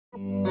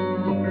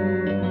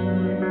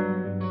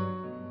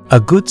A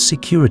good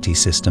security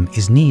system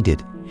is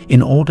needed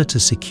in order to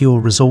secure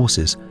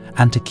resources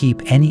and to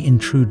keep any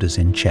intruders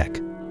in check.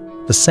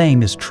 The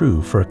same is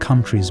true for a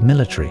country's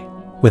military.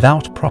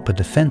 Without proper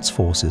defense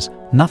forces,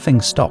 nothing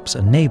stops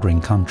a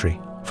neighboring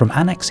country from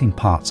annexing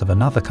parts of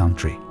another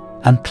country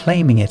and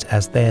claiming it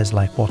as theirs,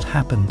 like what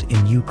happened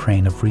in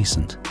Ukraine of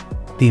recent.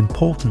 The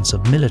importance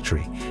of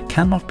military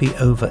cannot be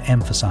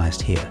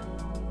overemphasized here.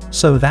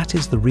 So that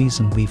is the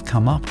reason we've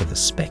come up with a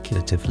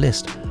speculative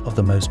list of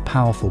the most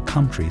powerful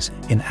countries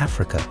in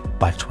Africa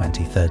by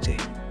 2030.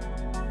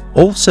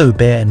 Also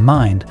bear in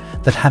mind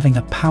that having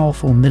a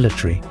powerful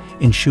military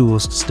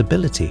ensures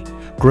stability,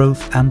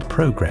 growth and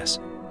progress.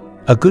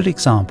 A good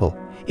example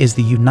is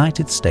the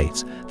United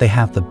States. They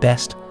have the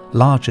best,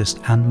 largest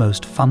and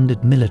most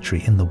funded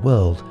military in the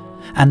world,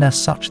 and as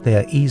such they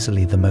are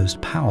easily the most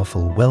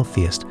powerful,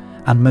 wealthiest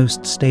and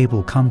most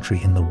stable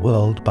country in the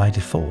world by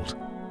default.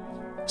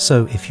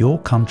 So if your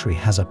country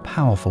has a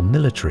powerful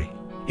military,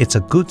 it's a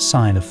good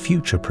sign of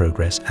future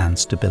progress and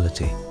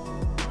stability.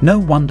 No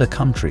wonder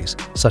countries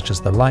such as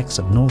the likes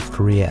of North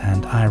Korea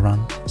and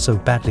Iran so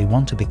badly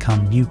want to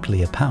become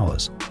nuclear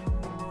powers.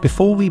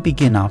 Before we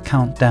begin our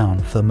countdown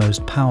for the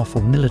most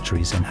powerful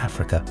militaries in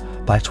Africa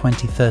by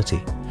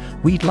 2030,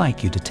 we'd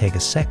like you to take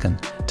a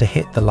second to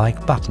hit the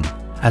like button,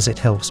 as it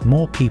helps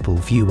more people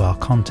view our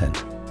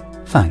content.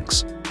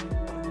 Thanks.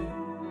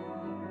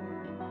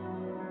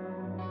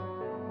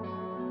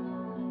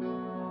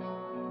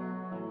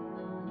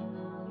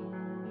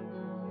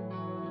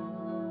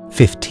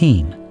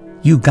 (15)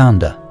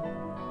 Uganda.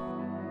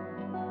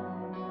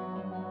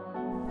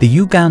 The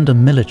Uganda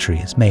military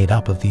is made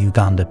up of the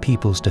Uganda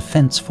People's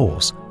Defence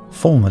Force,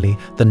 formerly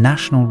the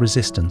National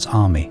Resistance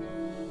Army.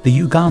 The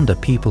Uganda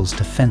People's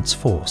Defence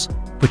Force,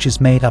 which is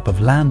made up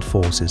of land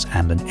forces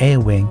and an air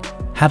wing,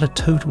 had a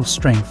total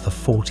strength of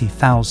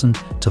 40,000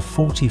 to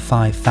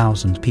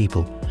 45,000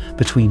 people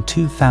between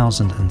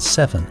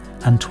 2007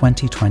 and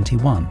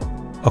 2021,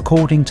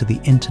 according to the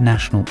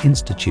International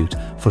Institute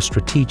for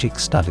Strategic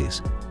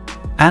Studies.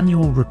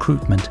 Annual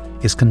recruitment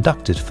is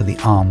conducted for the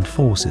armed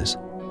forces.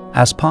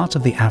 As part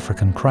of the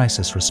African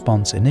Crisis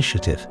Response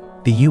Initiative,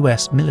 the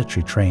US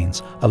military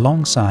trains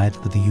alongside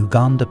the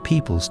Uganda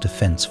People's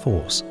Defence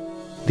Force.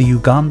 The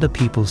Uganda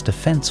People's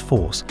Defence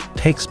Force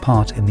takes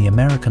part in the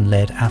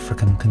American-led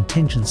African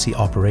Contingency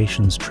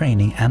Operations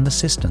Training and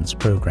Assistance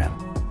Program.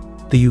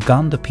 The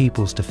Uganda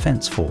People's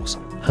Defence Force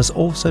has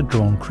also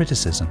drawn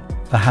criticism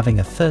for having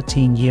a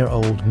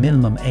 13-year-old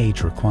minimum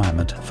age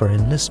requirement for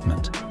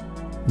enlistment.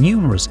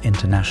 Numerous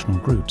international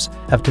groups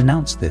have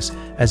denounced this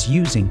as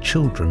using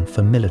children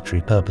for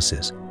military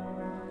purposes.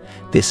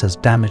 This has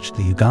damaged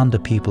the Uganda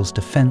People's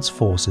Defence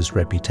Force's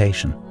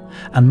reputation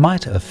and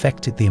might have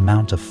affected the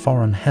amount of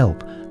foreign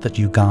help that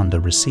Uganda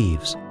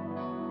receives.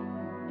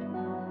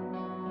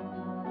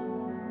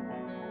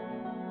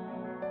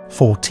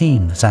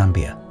 14.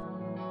 Zambia.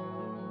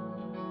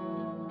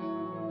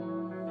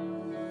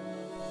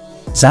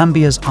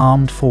 Zambia's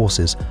armed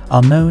forces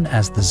are known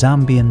as the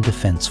Zambian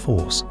Defence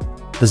Force.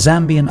 The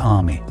Zambian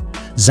Army,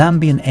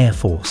 Zambian Air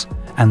Force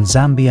and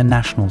Zambia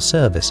National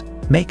Service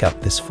make up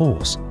this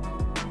force.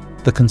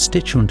 The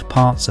constituent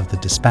parts of the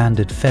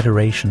disbanded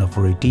Federation of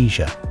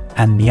Rhodesia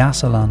and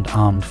Nyasaland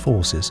armed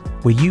forces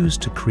were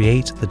used to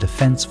create the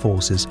Defence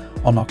Forces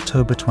on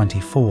October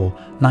 24,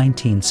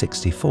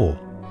 1964,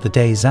 the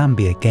day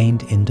Zambia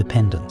gained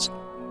independence.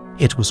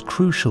 It was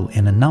crucial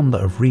in a number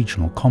of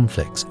regional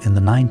conflicts in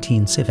the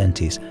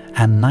 1970s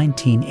and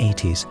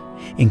 1980s,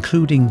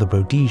 including the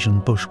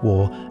Rhodesian Bush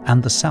War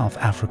and the South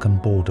African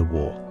Border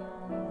War.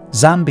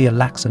 Zambia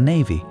lacks a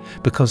navy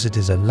because it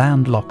is a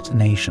landlocked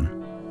nation,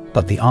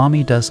 but the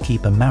army does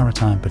keep a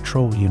maritime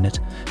patrol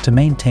unit to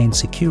maintain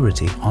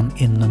security on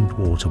inland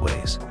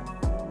waterways.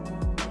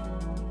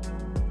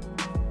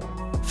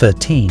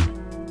 13.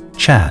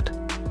 Chad.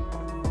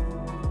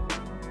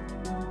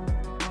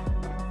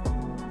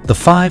 The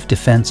 5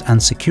 defense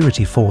and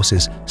security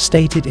forces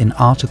stated in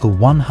Article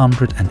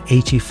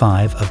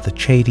 185 of the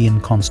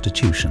Chadian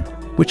Constitution,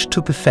 which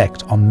took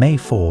effect on May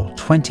 4,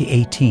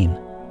 2018,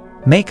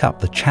 make up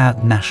the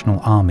Chad National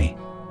Army.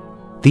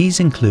 These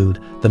include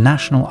the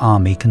National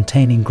Army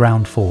containing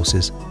ground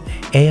forces,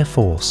 Air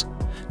Force,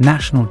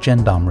 National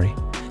Gendarmerie,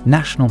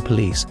 National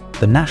Police,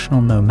 the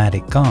National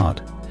Nomadic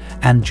Guard,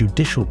 and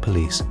Judicial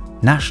Police,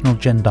 National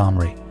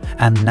Gendarmerie,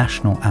 and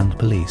National and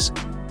Police.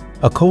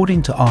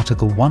 According to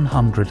Article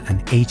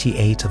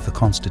 188 of the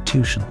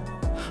Constitution,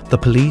 the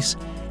police,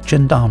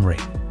 gendarmerie,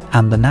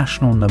 and the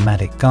National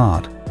Nomadic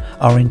Guard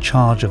are in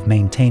charge of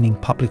maintaining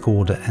public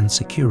order and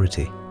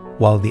security,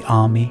 while the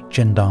Army,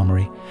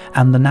 Gendarmerie,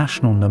 and the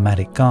National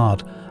Nomadic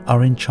Guard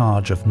are in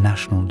charge of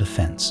national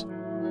defense.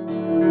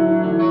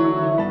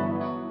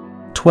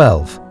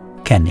 12.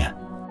 Kenya.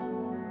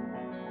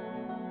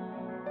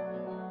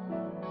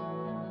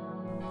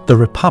 The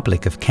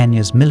Republic of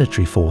Kenya's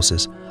military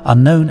forces are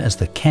known as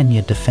the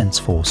Kenya Defence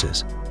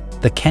Forces.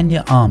 The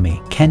Kenya Army,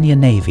 Kenya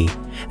Navy,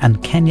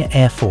 and Kenya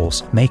Air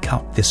Force make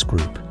up this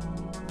group.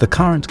 The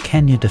current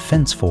Kenya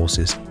Defence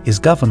Forces is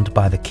governed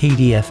by the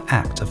KDF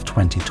Act of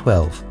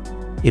 2012.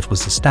 It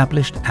was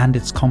established and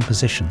its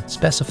composition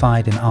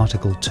specified in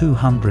Article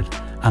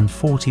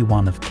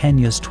 241 of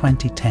Kenya's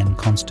 2010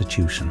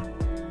 Constitution.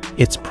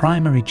 Its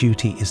primary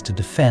duty is to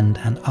defend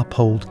and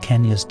uphold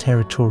Kenya's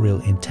territorial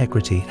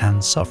integrity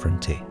and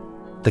sovereignty.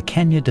 The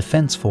Kenya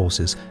Defence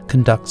Forces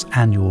conducts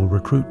annual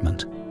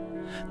recruitment.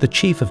 The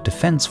Chief of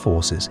Defence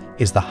Forces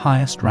is the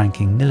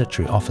highest-ranking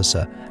military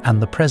officer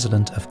and the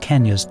President of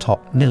Kenya's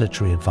top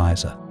military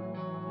advisor.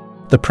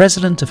 The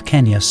President of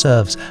Kenya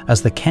serves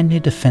as the Kenya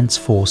Defence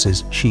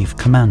Forces Chief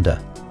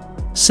Commander.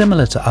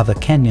 Similar to other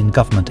Kenyan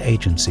government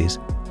agencies,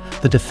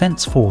 the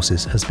Defence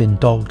Forces has been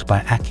dogged by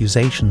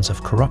accusations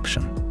of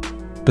corruption.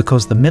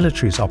 Because the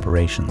military's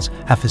operations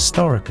have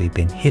historically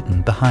been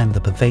hidden behind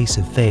the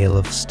pervasive veil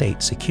of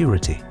state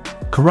security,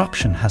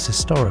 corruption has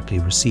historically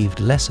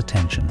received less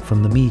attention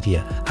from the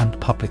media and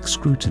public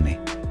scrutiny.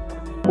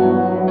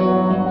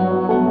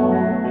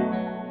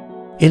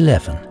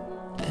 11.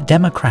 The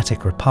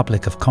Democratic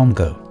Republic of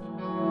Congo.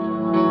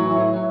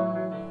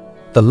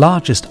 The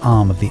largest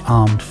arm of the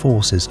armed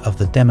forces of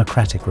the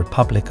Democratic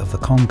Republic of the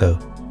Congo,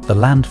 the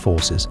Land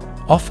Forces,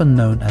 often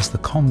known as the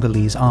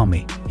Congolese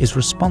Army, is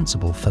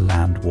responsible for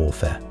land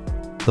warfare.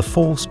 The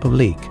Force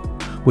Publique,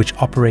 which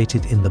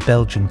operated in the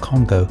Belgian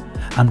Congo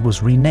and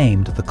was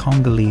renamed the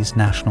Congolese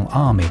National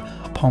Army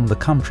upon the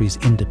country's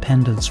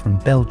independence from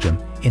Belgium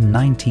in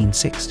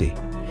 1960,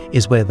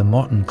 is where the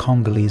modern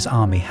Congolese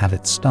Army had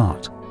its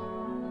start.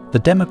 The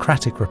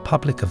Democratic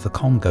Republic of the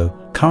Congo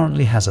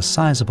currently has a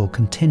sizable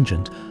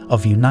contingent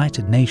of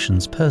United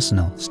Nations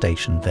personnel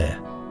stationed there.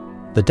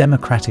 The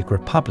Democratic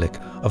Republic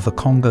of the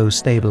Congo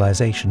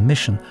Stabilization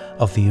Mission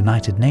of the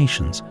United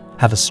Nations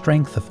had a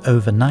strength of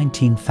over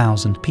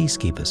 19,000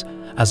 peacekeepers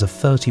as of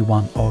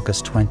 31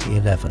 August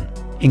 2011,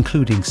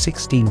 including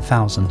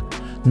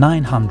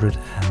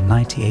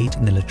 16,998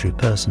 military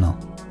personnel,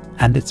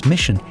 and its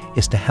mission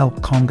is to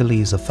help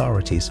Congolese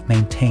authorities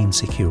maintain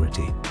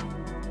security.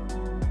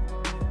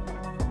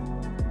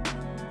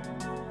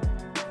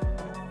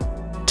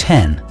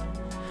 10.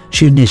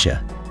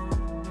 Tunisia.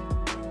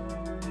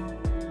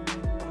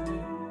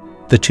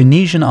 The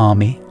Tunisian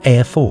Army,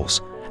 Air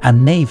Force,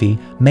 and Navy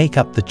make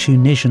up the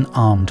Tunisian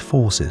Armed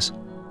Forces.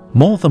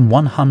 More than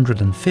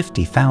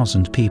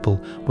 150,000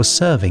 people were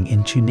serving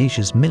in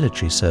Tunisia's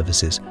military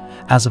services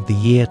as of the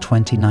year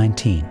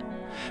 2019,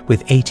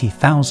 with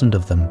 80,000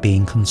 of them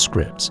being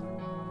conscripts.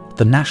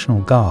 The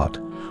National Guard,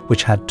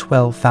 which had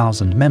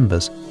 12,000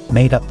 members,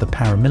 made up the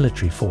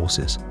paramilitary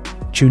forces.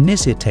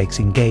 Tunisia takes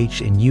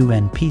engaged in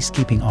UN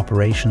peacekeeping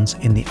operations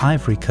in the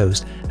Ivory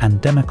Coast and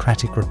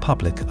Democratic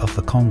Republic of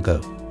the Congo.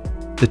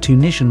 The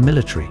Tunisian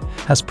military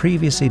has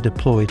previously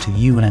deployed to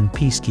UN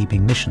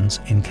peacekeeping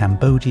missions in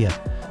Cambodia,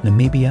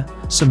 Namibia,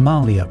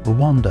 Somalia,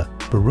 Rwanda,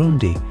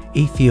 Burundi,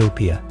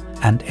 Ethiopia,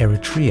 and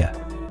Eritrea,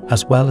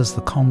 as well as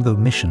the Congo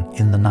mission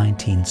in the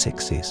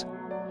 1960s.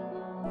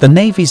 The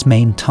Navy's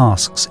main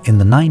tasks in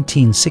the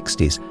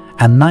 1960s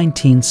and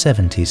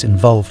 1970s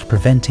involved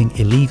preventing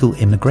illegal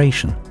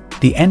immigration,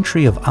 the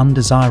entry of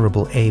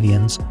undesirable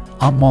aliens,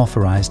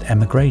 unauthorized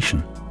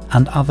emigration,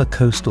 and other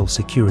coastal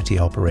security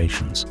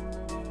operations.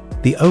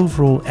 The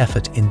overall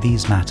effort in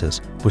these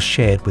matters was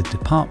shared with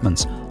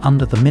departments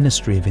under the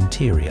Ministry of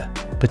Interior,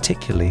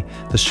 particularly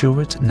the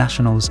Sûreté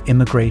Nationale's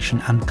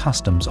Immigration and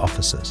Customs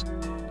officers.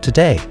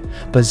 Today,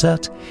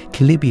 Bazert,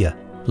 Kilibia,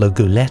 La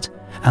Goulette,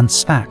 and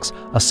Sfax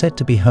are said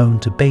to be home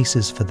to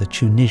bases for the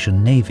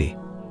Tunisian Navy.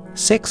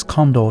 6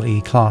 Condor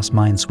E-class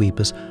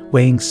minesweepers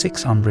weighing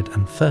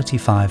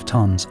 635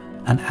 tons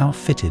and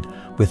outfitted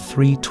with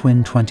 3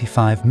 twin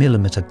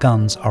 25mm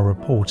guns are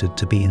reported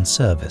to be in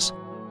service.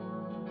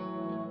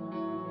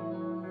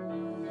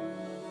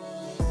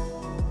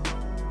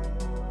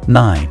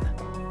 '9.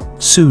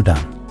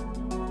 Sudan.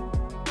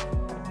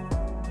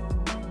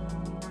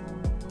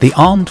 The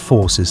armed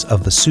forces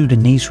of the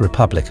Sudanese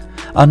Republic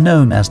are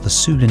known as the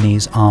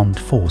Sudanese Armed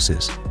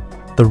Forces.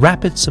 The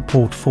Rapid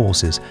Support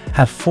Forces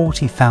have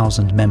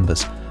 40,000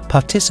 members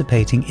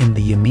participating in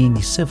the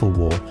Yemeni civil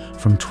war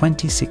from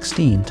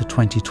 2016 to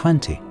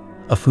 2020,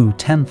 of whom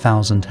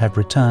 10,000 have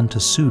returned to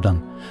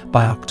Sudan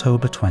by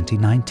October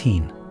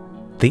 2019.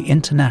 The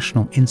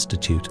International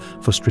Institute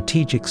for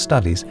Strategic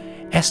Studies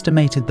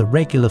estimated the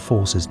regular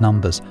forces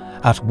numbers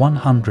at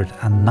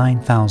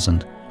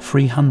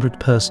 109,300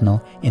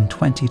 personnel in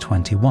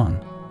 2021.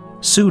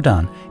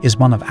 Sudan is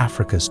one of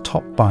Africa's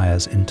top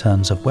buyers in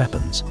terms of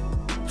weapons.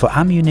 For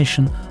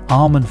ammunition,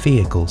 armored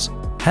vehicles,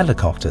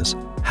 helicopters,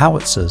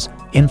 howitzers,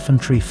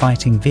 infantry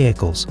fighting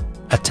vehicles,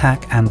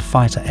 attack and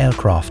fighter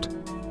aircraft,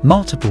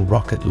 multiple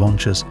rocket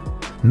launchers,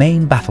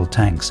 main battle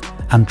tanks,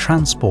 and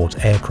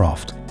transport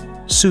aircraft,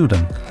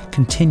 Sudan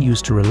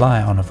continues to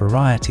rely on a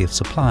variety of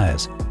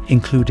suppliers,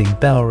 including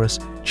Belarus,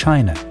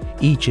 China,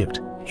 Egypt,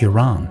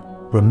 Iran,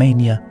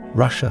 Romania,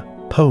 Russia,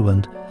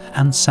 Poland,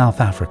 and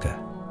South Africa.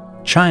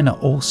 China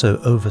also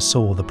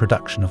oversaw the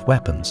production of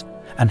weapons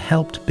and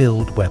helped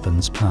build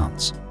weapons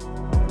plants.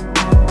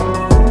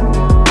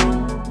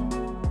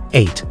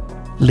 8.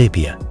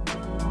 Libya.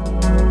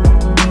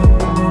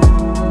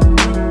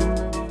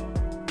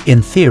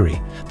 In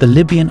theory, the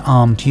Libyan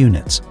armed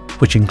units,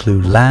 which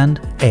include land,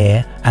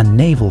 air, and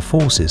naval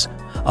forces,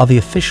 are the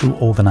official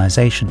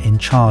organization in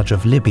charge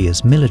of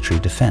Libya's military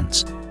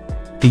defense.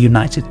 The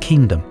United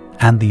Kingdom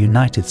and the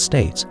United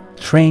States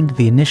trained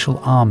the initial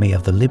army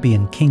of the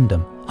Libyan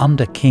kingdom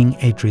under King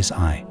Idris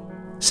I.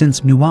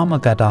 Since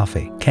Muammar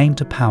Gaddafi came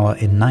to power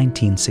in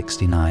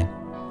 1969,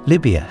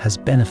 Libya has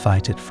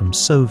benefited from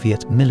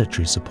Soviet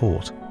military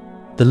support.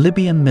 The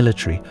Libyan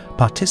military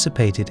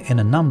participated in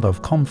a number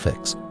of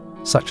conflicts,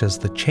 such as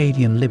the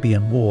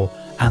Chadian-Libyan War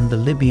and the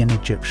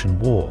Libyan-Egyptian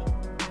War.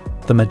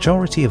 The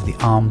majority of the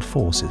armed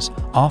forces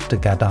after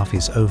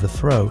Gaddafi's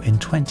overthrow in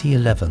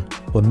 2011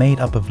 were made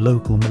up of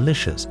local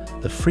militias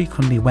that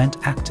frequently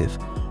went active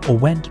or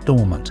went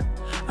dormant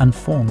and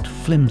formed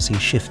flimsy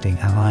shifting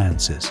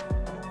alliances.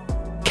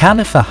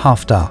 Khalifa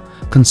Haftar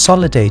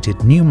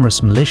consolidated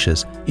numerous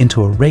militias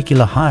into a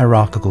regular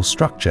hierarchical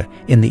structure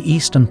in the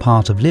eastern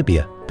part of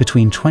Libya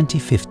between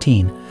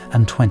 2015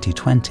 and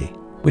 2020,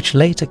 which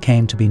later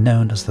came to be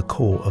known as the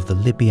core of the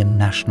Libyan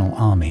National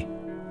Army.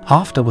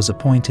 Haftar was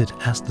appointed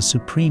as the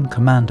Supreme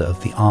Commander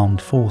of the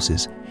Armed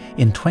Forces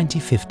in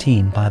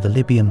 2015 by the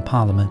Libyan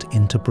Parliament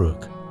in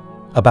Tobruk.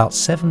 About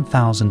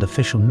 7,000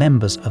 official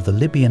members of the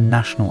Libyan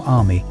National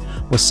Army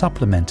were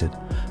supplemented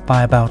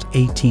by about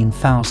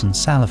 18,000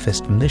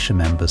 Salafist militia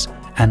members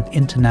and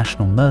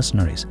international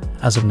mercenaries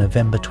as of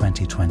November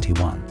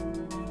 2021.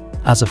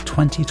 As of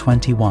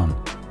 2021,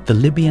 the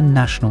Libyan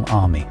National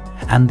Army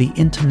and the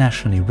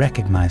internationally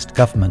recognized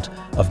government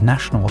of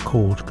National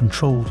Accord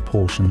controlled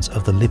portions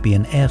of the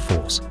Libyan Air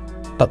Force,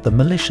 but the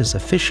militias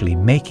officially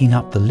making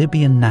up the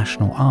Libyan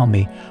National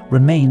Army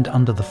remained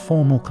under the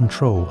formal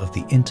control of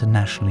the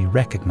internationally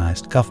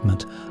recognized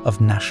government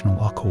of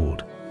National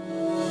Accord.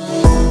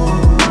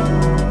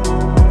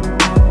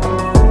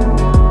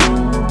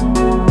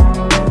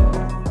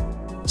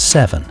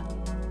 Seven.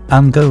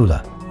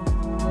 Angola.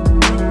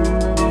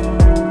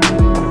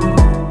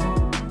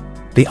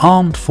 The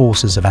armed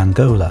forces of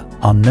Angola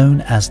are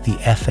known as the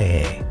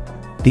FAA.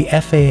 The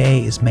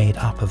FAA is made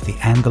up of the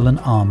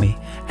Angolan Army,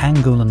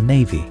 Angolan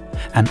Navy,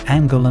 and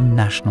Angolan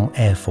National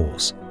Air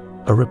Force.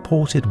 A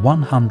reported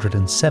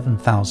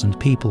 107,000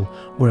 people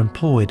were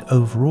employed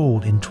overall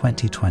in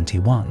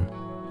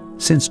 2021.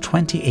 Since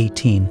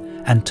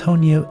 2018,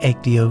 Antonio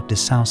Egdio de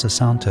Sousa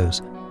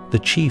Santos, the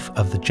Chief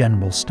of the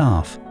General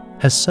Staff,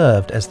 has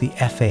served as the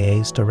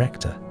FAA's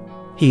director.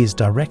 He is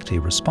directly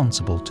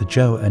responsible to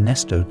João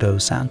Ernesto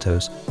dos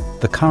Santos,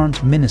 the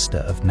current Minister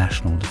of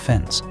National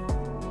Defense.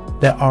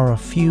 There are a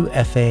few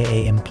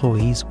FAA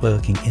employees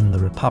working in the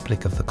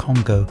Republic of the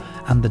Congo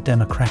and the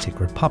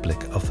Democratic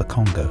Republic of the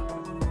Congo.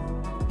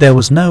 There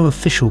was no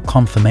official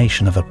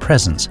confirmation of a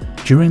presence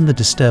during the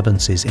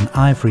disturbances in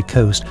Ivory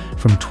Coast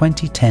from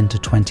 2010 to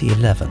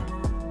 2011.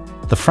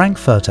 The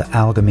Frankfurter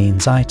Allgemeine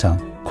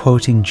Zeitung,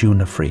 quoting June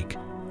Afrique,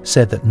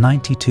 said that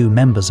 92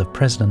 members of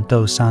President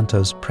Dos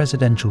Santos'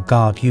 Presidential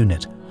Guard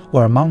unit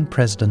were among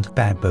President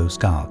Gbagbo's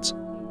guards.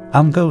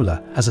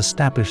 Angola has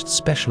established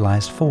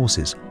specialized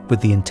forces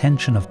with the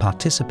intention of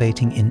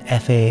participating in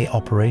FAA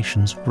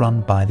operations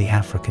run by the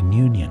African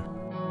Union.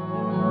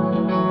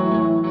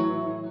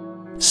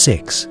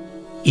 6.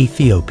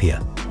 Ethiopia.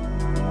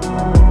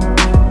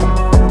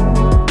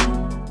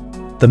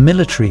 The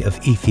military of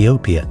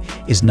Ethiopia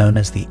is known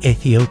as the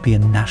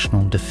Ethiopian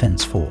National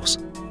Defense Force.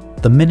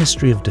 The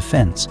Ministry of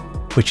Defense,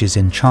 which is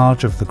in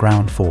charge of the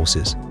ground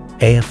forces,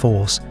 air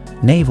force,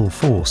 naval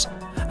force,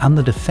 and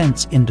the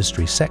defense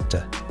industry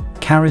sector,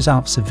 carries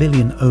out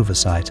civilian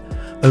oversight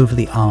over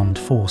the armed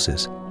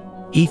forces.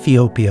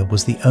 Ethiopia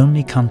was the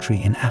only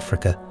country in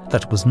Africa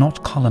that was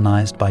not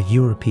colonized by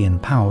European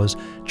powers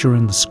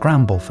during the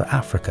scramble for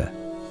Africa,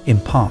 in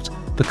part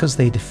because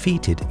they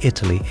defeated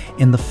Italy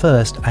in the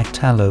First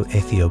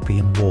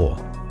Italo-Ethiopian War.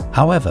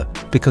 However,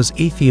 because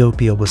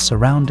Ethiopia was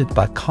surrounded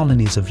by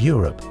colonies of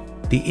Europe,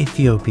 the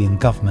Ethiopian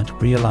government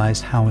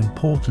realized how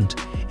important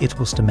it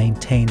was to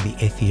maintain the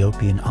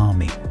Ethiopian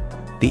army.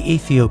 The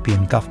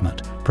Ethiopian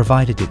government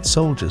provided its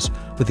soldiers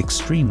with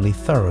extremely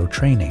thorough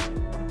training.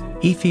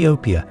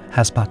 Ethiopia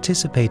has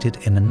participated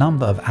in a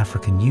number of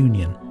African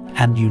Union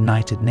and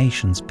United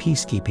Nations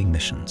peacekeeping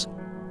missions.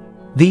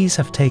 These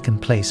have taken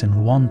place in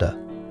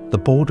Rwanda, the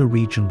border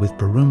region with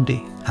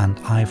Burundi and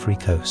Ivory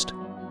Coast.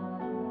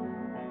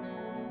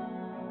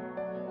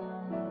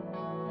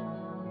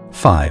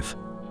 5.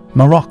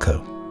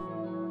 Morocco.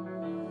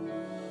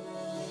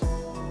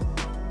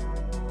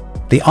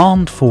 The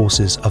armed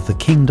forces of the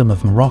Kingdom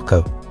of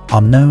Morocco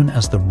are known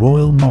as the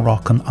Royal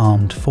Moroccan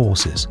Armed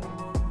Forces.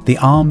 The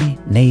Army,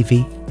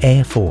 Navy,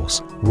 Air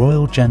Force,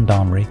 Royal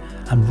Gendarmerie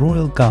and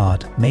Royal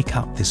Guard make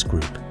up this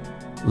group.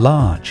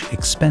 Large,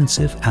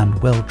 expensive and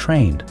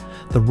well-trained,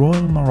 the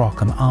Royal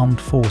Moroccan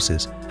Armed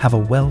Forces have a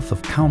wealth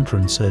of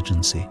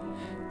counterinsurgency,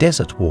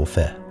 desert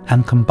warfare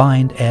and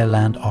combined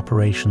air-land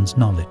operations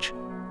knowledge.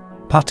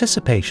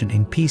 Participation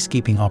in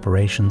peacekeeping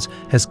operations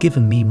has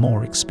given me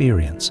more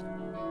experience.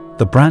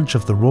 The branch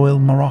of the Royal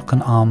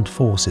Moroccan Armed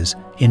Forces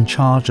in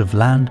charge of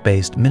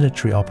land-based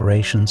military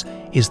operations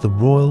is the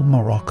Royal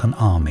Moroccan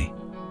Army.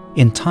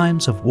 In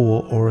times of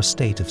war or a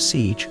state of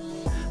siege,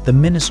 the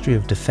Ministry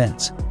of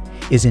Defense,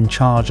 is in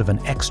charge of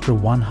an extra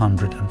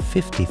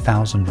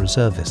 150,000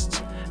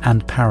 reservists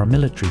and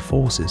paramilitary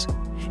forces,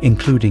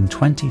 including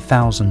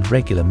 20,000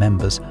 regular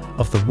members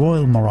of the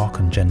Royal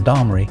Moroccan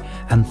Gendarmerie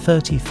and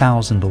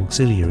 30,000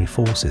 auxiliary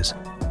forces.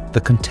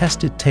 The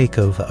contested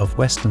takeover of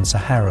Western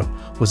Sahara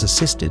was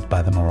assisted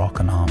by the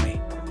Moroccan army.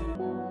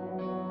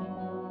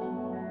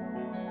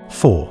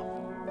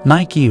 4.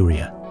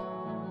 Nigeria.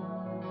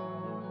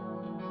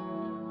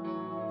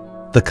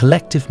 The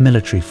collective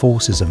military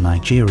forces of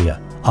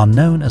Nigeria are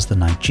known as the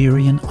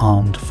Nigerian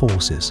Armed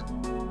Forces.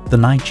 The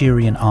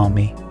Nigerian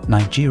Army,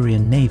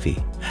 Nigerian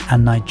Navy,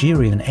 and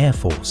Nigerian Air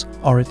Force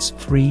are its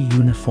three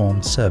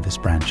uniformed service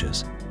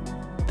branches.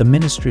 The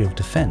Ministry of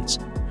Defense,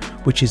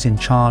 which is in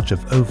charge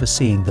of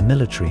overseeing the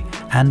military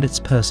and its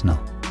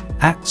personnel,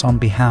 acts on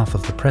behalf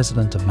of the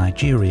President of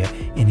Nigeria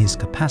in his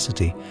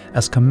capacity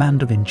as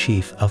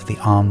Commander-in-Chief of the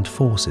Armed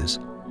Forces.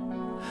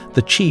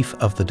 The Chief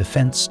of the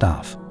Defense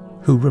Staff,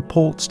 who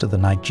reports to the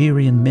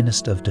Nigerian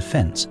Minister of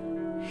Defense,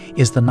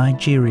 is the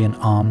Nigerian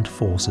Armed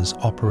Forces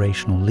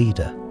operational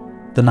leader.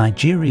 The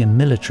Nigerian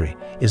military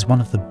is one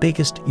of the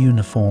biggest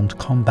uniformed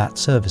combat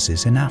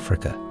services in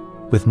Africa,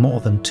 with more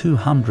than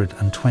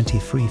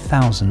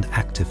 223,000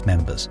 active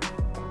members.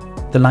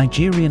 The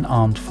Nigerian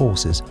Armed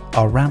Forces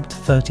are ranked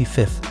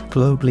 35th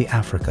globally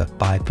Africa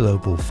by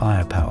global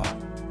firepower.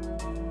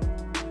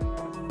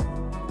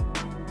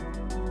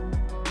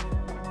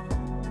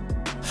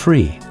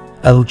 Three.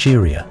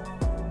 Algeria.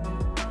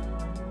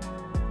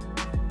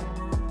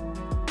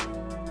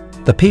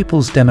 The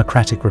People's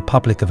Democratic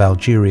Republic of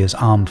Algeria's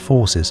armed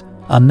forces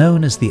are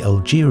known as the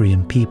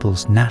Algerian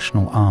People's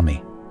National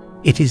Army.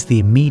 It is the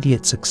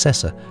immediate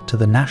successor to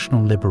the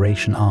National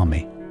Liberation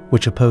Army,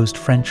 which opposed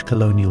French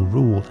colonial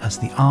rule as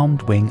the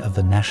armed wing of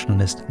the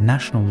nationalist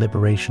National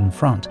Liberation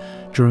Front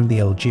during the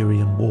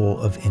Algerian War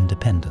of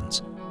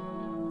Independence.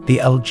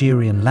 The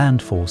Algerian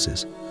Land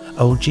Forces,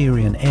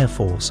 Algerian Air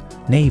Force,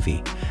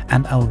 Navy,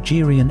 and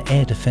Algerian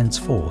Air Defense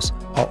Force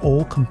are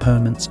all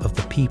components of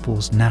the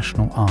People's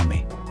National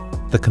Army.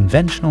 The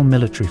conventional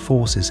military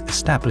forces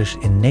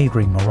established in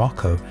neighboring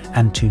Morocco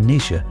and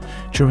Tunisia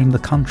during the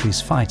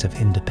country's fight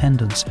of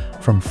independence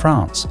from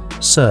France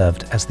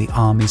served as the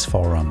army's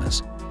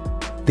forerunners.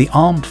 The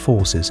armed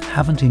forces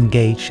haven't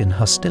engaged in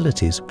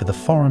hostilities with a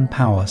foreign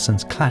power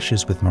since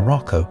clashes with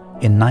Morocco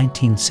in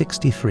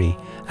 1963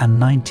 and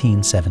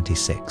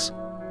 1976.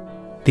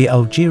 The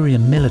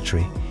Algerian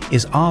military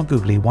is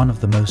arguably one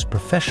of the most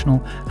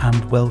professional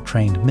and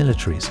well-trained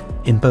militaries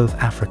in both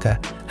Africa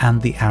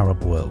and the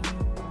Arab world,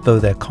 though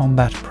their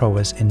combat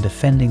prowess in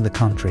defending the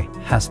country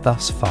has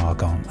thus far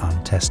gone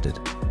untested.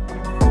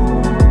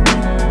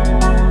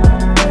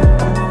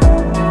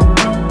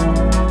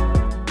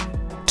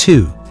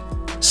 Two.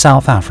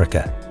 South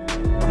Africa.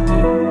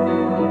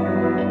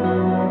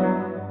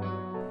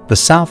 The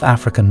South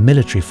African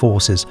military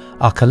forces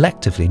are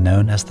collectively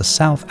known as the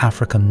South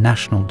African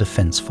National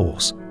Defence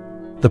Force.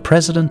 The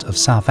President of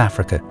South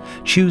Africa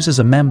chooses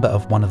a member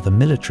of one of the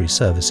military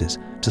services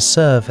to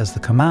serve as the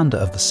commander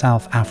of the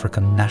South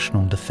African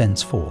National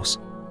Defence Force.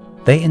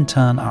 They in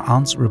turn are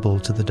answerable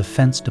to the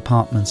Defence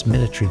Department's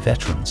military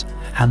veterans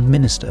and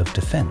Minister of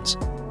Defence.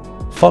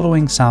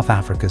 Following South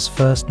Africa's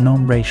first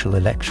non-racial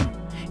election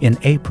in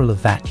April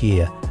of that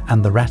year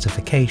and the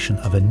ratification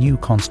of a new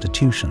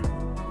constitution,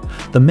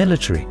 the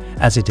military,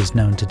 as it is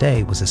known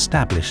today, was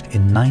established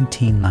in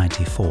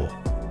 1994.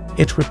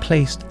 It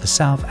replaced the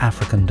South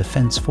African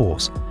Defence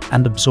Force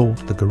and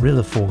absorbed the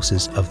guerrilla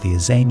forces of the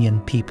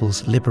Azanian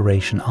People's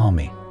Liberation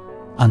Army.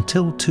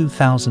 Until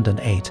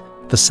 2008,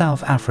 the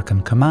South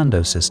African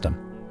Commando System,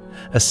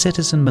 a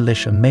citizen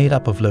militia made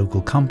up of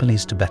local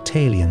companies to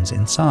battalions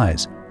in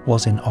size,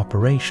 was in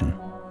operation.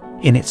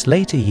 In its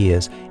later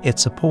years, it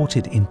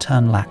supported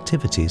internal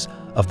activities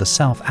of the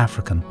South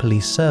African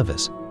Police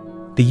Service.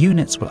 The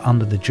units were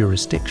under the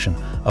jurisdiction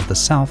of the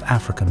South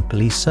African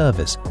Police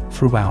Service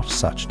throughout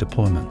such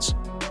deployments.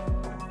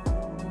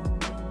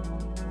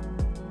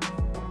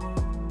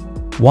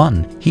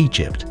 1.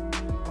 Egypt.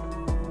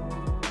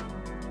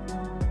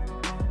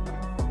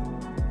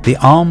 The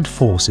armed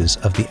forces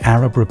of the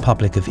Arab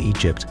Republic of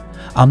Egypt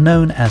are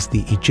known as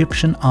the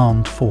Egyptian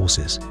Armed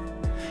Forces.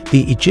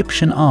 The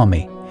Egyptian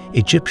Army,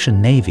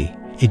 Egyptian Navy,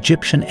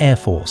 Egyptian Air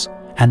Force,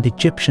 and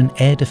Egyptian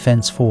Air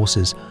Defense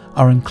Forces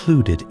are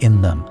included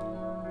in them.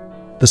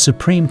 The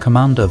Supreme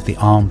Commander of the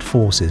Armed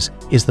Forces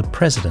is the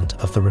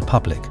President of the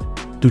Republic.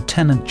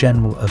 Lieutenant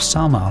General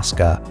Osama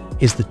Askar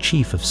is the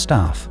Chief of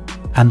Staff,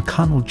 and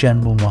Colonel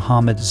General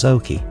Mohammed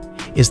Zoki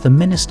is the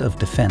Minister of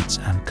Defense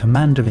and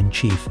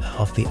Commander-in-Chief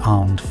of the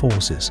Armed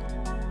Forces.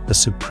 The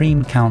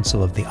Supreme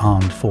Council of the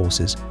Armed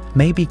Forces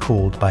may be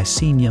called by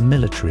senior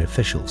military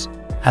officials,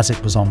 as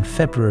it was on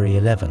February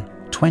 11,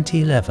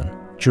 2011,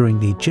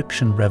 during the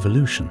Egyptian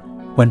Revolution,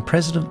 when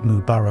President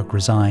Mubarak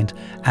resigned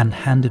and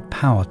handed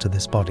power to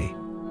this body.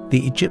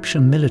 The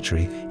Egyptian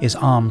military is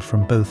armed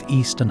from both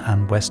Eastern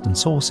and Western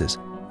sources,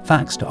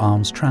 thanks to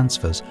arms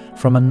transfers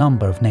from a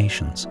number of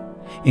nations,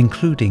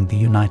 including the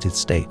United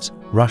States,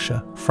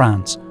 Russia,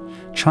 France,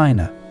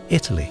 China,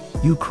 Italy,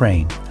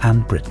 Ukraine,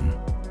 and Britain.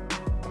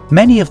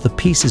 Many of the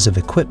pieces of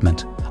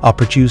equipment are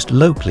produced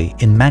locally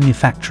in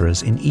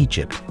manufacturers in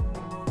Egypt.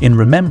 In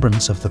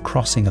remembrance of the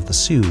crossing of the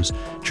Suez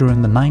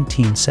during the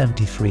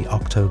 1973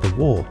 October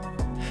War,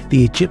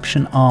 the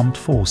Egyptian Armed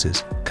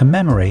Forces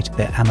commemorate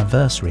their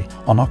anniversary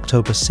on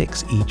October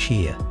 6 each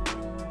year.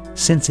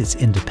 Since its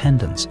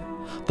independence,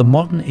 the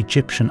modern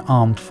Egyptian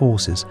Armed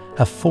Forces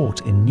have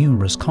fought in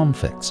numerous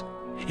conflicts,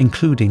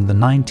 including the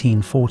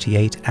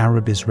 1948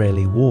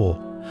 Arab-Israeli War,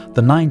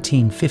 the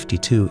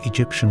 1952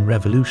 Egyptian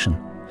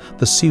Revolution,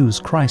 the Suez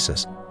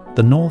Crisis,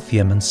 the North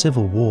Yemen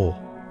Civil War,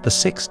 the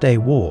Six-Day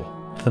War,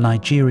 the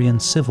Nigerian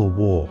Civil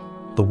War,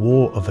 the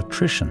War of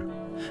Attrition,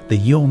 the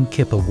Yom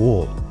Kippur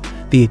War,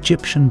 the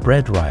Egyptian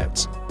Bread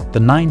Riots, the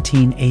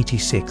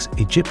 1986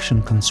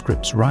 Egyptian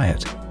Conscripts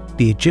Riot,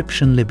 the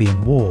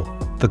Egyptian-Libyan War,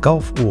 the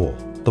Gulf War,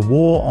 the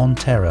War on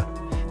Terror,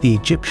 the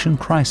Egyptian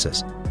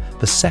Crisis,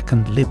 the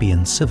Second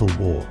Libyan Civil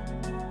War.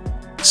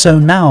 So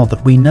now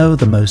that we know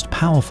the most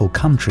powerful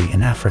country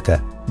in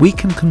Africa, we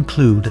can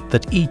conclude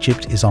that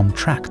Egypt is on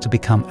track to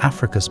become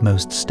Africa's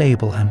most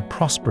stable and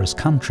prosperous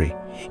country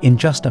in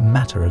just a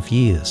matter of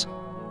years.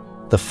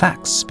 The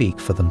facts speak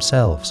for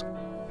themselves.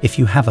 If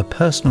you have a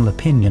personal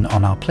opinion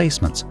on our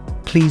placements,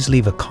 please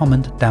leave a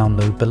comment down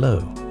below.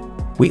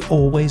 We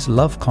always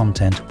love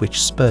content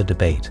which spur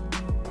debate.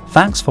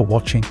 Thanks for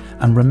watching,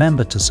 and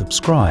remember to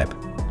subscribe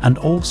and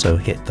also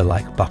hit the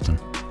like button,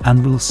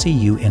 and we'll see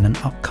you in an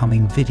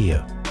upcoming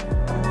video.